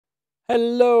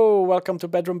Hello, welcome to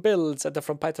Bedroom Builds at the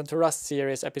From Python to Rust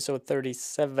series, episode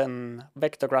 37,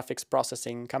 Vector Graphics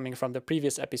Processing, coming from the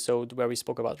previous episode where we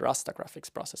spoke about raster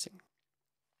graphics processing.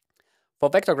 For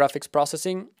vector graphics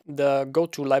processing, the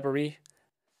go-to library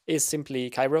is simply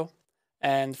Cairo,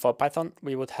 and for Python,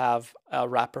 we would have a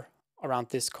wrapper around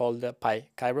this called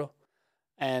PyCairo,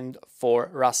 and for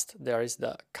Rust, there is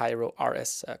the Cairo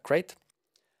RS crate.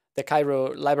 The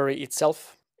Cairo library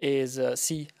itself is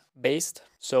C-based,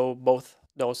 so both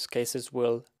those cases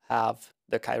will have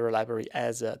the Cairo library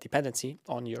as a dependency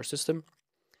on your system.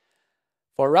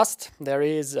 For Rust, there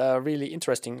is a really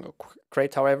interesting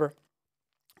crate, however,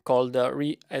 called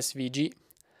re-svg.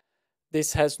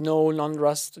 This has no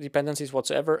non-Rust dependencies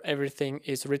whatsoever. Everything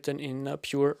is written in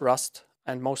pure Rust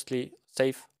and mostly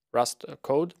safe Rust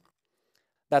code.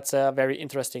 That's a very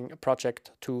interesting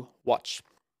project to watch.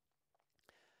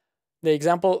 The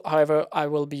example, however, I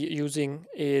will be using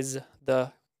is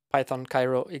the Python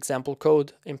Cairo example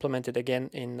code implemented again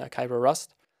in Cairo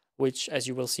Rust, which, as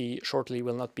you will see shortly,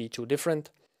 will not be too different.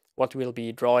 What we'll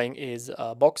be drawing is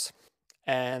a box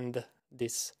and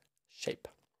this shape.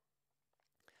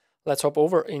 Let's hop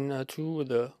over into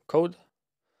the code.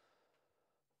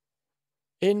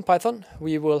 In Python,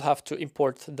 we will have to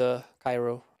import the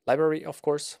Cairo library, of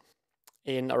course.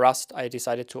 In Rust, I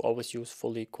decided to always use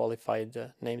fully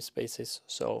qualified namespaces,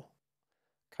 so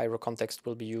Cairo context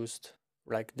will be used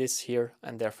like this here,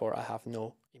 and therefore I have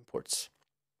no imports.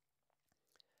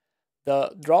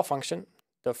 The draw function,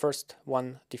 the first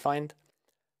one defined,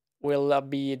 will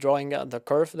be drawing the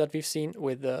curve that we've seen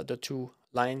with the two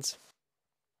lines.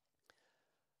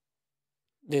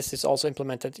 This is also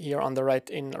implemented here on the right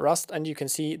in Rust, and you can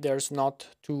see there's not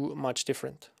too much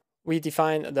different. We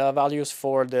define the values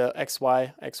for the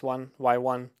xy, x1,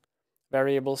 y1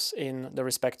 variables in the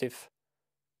respective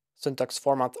syntax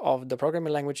format of the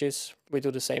programming languages. We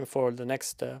do the same for the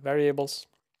next variables.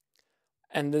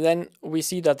 And then we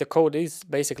see that the code is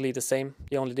basically the same,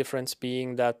 the only difference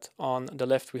being that on the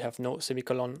left we have no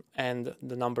semicolon and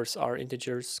the numbers are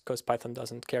integers because Python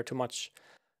doesn't care too much.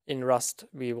 In Rust,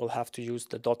 we will have to use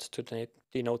the dot to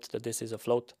denote that this is a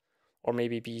float, or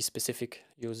maybe be specific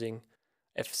using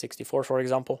F64, for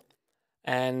example.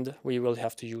 And we will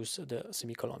have to use the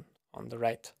semicolon on the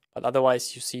right. But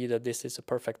otherwise, you see that this is a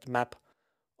perfect map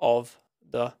of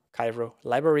the Cairo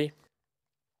library.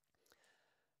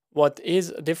 What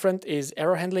is different is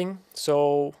error handling.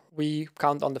 So we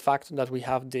count on the fact that we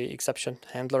have the exception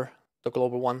handler, the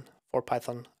global one for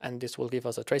Python, and this will give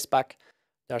us a traceback.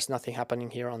 There's nothing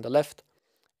happening here on the left.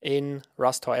 In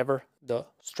Rust, however, the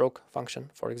stroke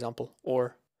function, for example,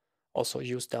 or also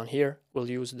used down here, will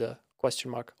use the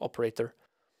question mark operator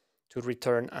to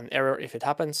return an error if it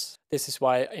happens. This is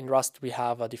why in Rust we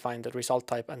have a defined result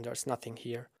type and there's nothing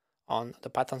here on the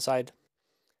Python side.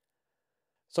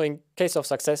 So in case of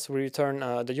success, we return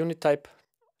the unit type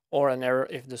or an error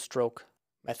if the stroke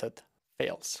method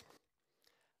fails.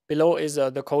 Below is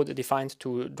the code defined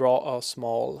to draw a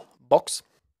small box.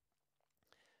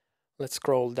 Let's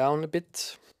scroll down a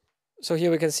bit. So here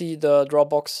we can see the draw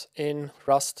box in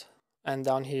Rust and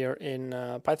down here in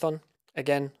Python.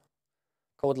 Again,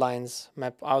 code lines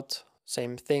map out,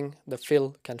 same thing. The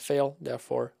fill can fail,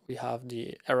 therefore we have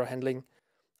the error handling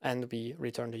and we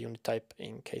return the unit type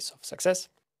in case of success.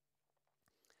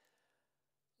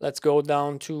 Let's go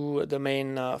down to the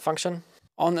main function.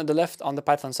 On the left, on the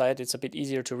Python side, it's a bit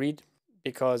easier to read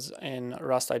because in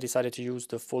Rust I decided to use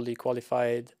the fully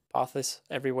qualified paths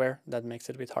everywhere. That makes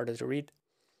it a bit harder to read.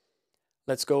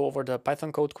 Let's go over the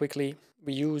Python code quickly.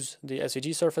 We use the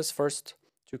SVG surface first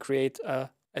to create a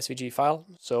SVG file.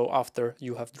 So after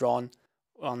you have drawn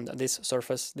on this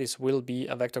surface, this will be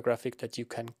a vector graphic that you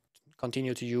can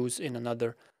continue to use in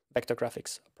another vector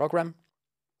graphics program.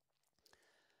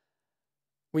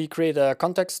 We create a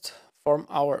context from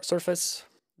our surface,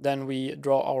 then we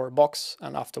draw our box,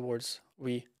 and afterwards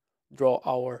we draw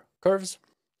our curves.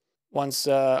 Once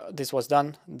this was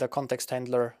done, the context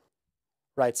handler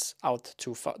writes out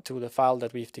to the file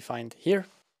that we've defined here.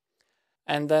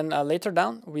 And then later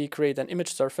down, we create an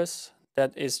image surface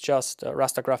that is just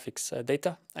raster graphics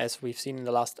data. As we've seen in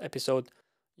the last episode,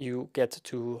 you get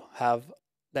to have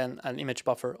then an image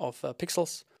buffer of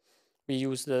pixels. We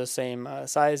use the same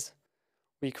size.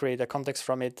 We create a context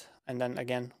from it, and then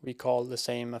again, we call the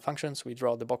same functions. We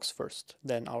draw the box first,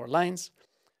 then our lines.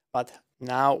 But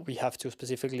now we have to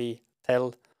specifically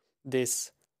tell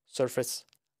this surface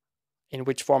in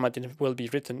which format it will be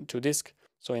written to disk.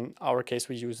 So in our case,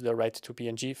 we use the write to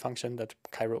PNG function that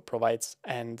Cairo provides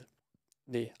and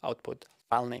the output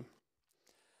file name.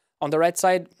 On the right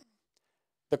side,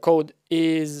 the code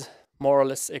is more or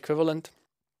less equivalent.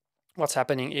 what's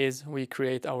happening is we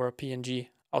create our PNG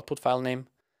output file name.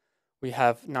 We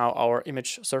have now our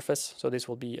image surface, so this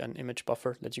will be an image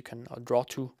buffer that you can draw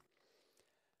to.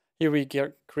 Here we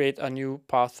create a new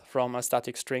path from a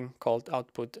static string called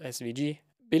output SVG.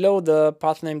 Below the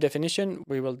path name definition,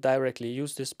 we will directly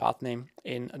use this path name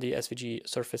in the SVG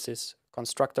surfaces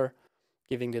constructor,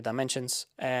 giving the dimensions,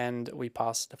 and we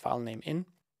pass the file name in.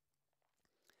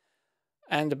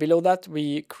 And below that,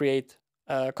 we create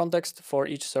a context for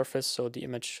each surface, so the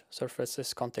image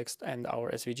surfaces context and our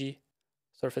SVG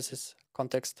surfaces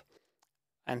context.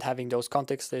 And having those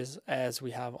contexts as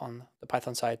we have on the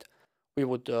Python side, we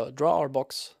would draw our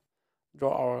box,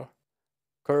 draw our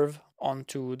curve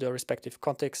onto the respective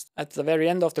context. At the very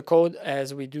end of the code,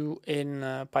 as we do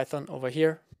in Python over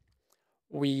here,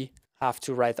 we have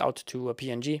to write out to a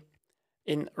PNG.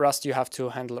 In Rust, you have to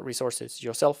handle resources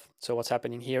yourself. So what's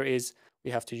happening here is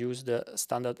we have to use the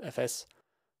standard fs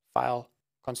file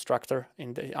constructor.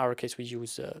 In our case, we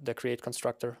use the create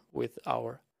constructor with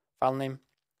our file name.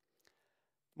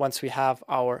 Once we have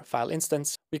our file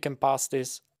instance, we can pass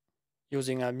this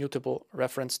using a mutable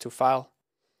reference to file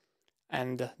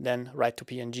and then write to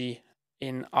PNG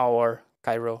in our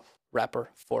Cairo wrapper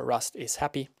for Rust is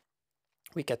happy.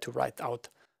 We get to write out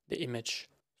the image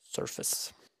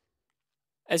surface.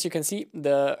 As you can see,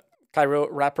 the Cairo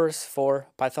wrappers for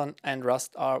Python and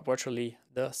Rust are virtually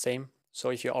the same. So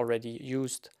if you already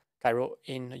used Cairo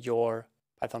in your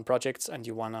Python projects and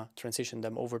you want to transition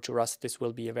them over to Rust, this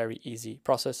will be a very easy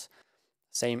process.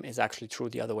 Same is actually true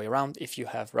the other way around. If you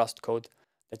have Rust code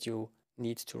that you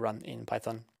need to run in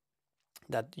Python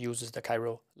that uses the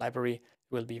Cairo library, it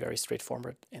will be very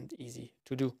straightforward and easy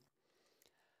to do.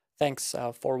 Thanks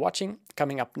for watching.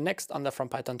 Coming up next on the From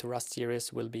Python to Rust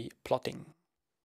series will be plotting.